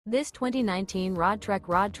This 2019 Roadtrek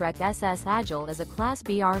Roadtrek SS Agile is a Class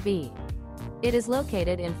B RV. It is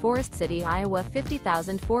located in Forest City, Iowa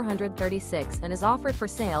 50,436 and is offered for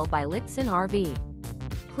sale by Lichtsinn RV.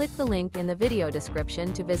 Click the link in the video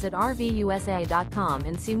description to visit RVUSA.com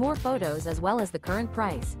and see more photos as well as the current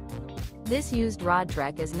price. This used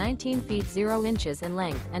Roadtrek is 19 feet 0 inches in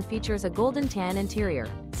length and features a golden tan interior,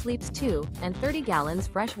 sleeps 2, and 30 gallons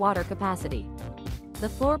fresh water capacity. The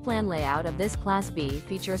floor plan layout of this Class B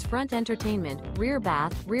features front entertainment, rear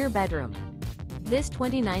bath, rear bedroom. This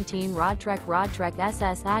 2019 Roadtrek Roadtrek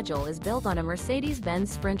SS Agile is built on a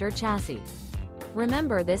Mercedes-Benz Sprinter chassis.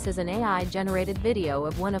 Remember, this is an AI-generated video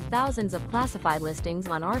of one of thousands of classified listings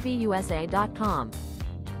on RVUSA.com.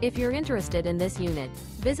 If you're interested in this unit,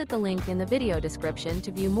 visit the link in the video description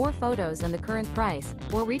to view more photos and the current price,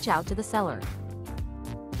 or reach out to the seller.